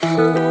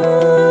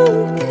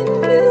can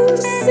you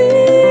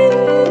see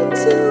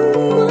into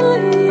my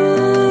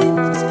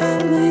eyes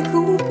like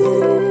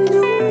open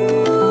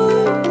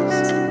doors,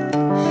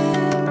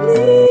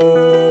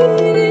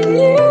 leading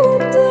you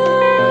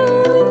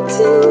down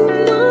into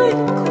my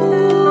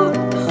core,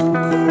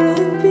 where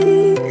I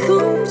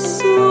become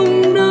so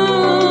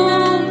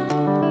numb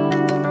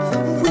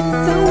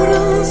without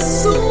a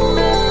soul.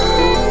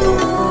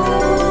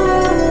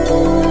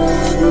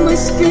 My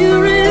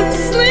spirit's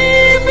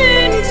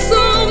sleeping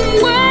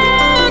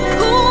somewhere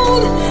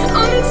cold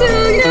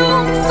until you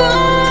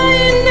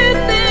find it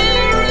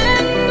there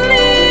and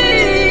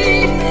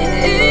lead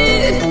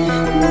it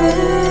back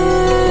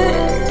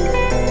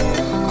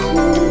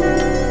home.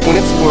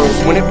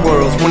 When it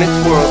whirls,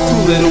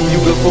 two little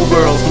beautiful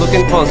girls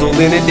looking puzzled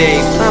in a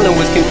daze. I know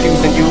it's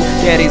confusing you,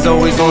 daddy's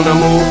always on the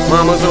move,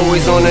 mama's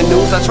always on the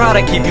news. I try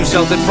to keep you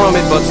sheltered from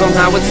it, but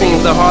somehow it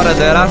seems the harder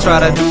that I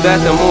try to do that,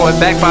 the more it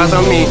backfires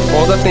on me.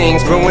 All the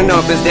things growing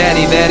up is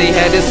daddy that he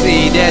had to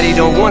see. Daddy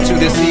don't want you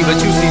to see,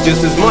 but you see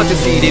just as much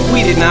as he did.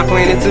 We did not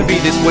plan it to be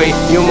this way,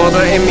 your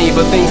mother and me,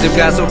 but things have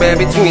got so bad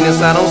between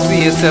us. I don't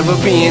see us ever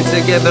being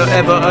together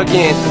ever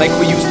again, like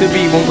we used to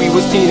be when we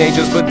was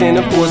teenagers. But then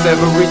of course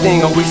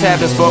everything always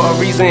happens for a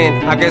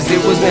reason. I guess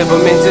it was never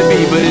meant to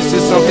be, but it's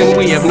just something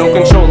we have no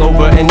control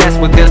over, and that's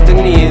what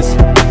destiny is.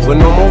 But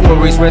no more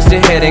worries, rest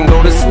your head and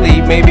go to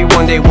sleep. Maybe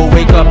one day we'll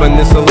wake up and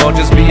this'll all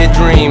just be a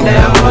dream.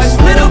 Now hush,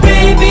 little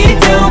baby,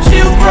 don't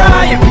you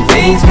cry.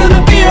 Everything's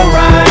gonna be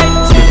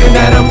alright. Sniffing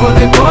at a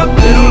bullet book,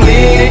 little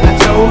lady. I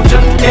told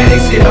ya,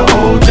 daddy's here to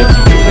hold ya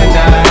through the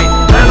night.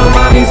 I know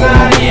mommy's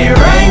not here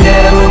right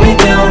now, and we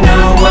don't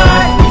know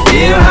why. We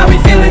feel how we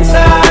feel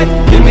inside.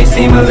 It may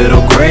seem a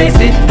little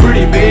crazy,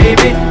 pretty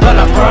baby, but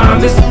I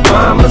promise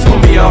mama's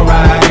gonna be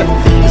alright.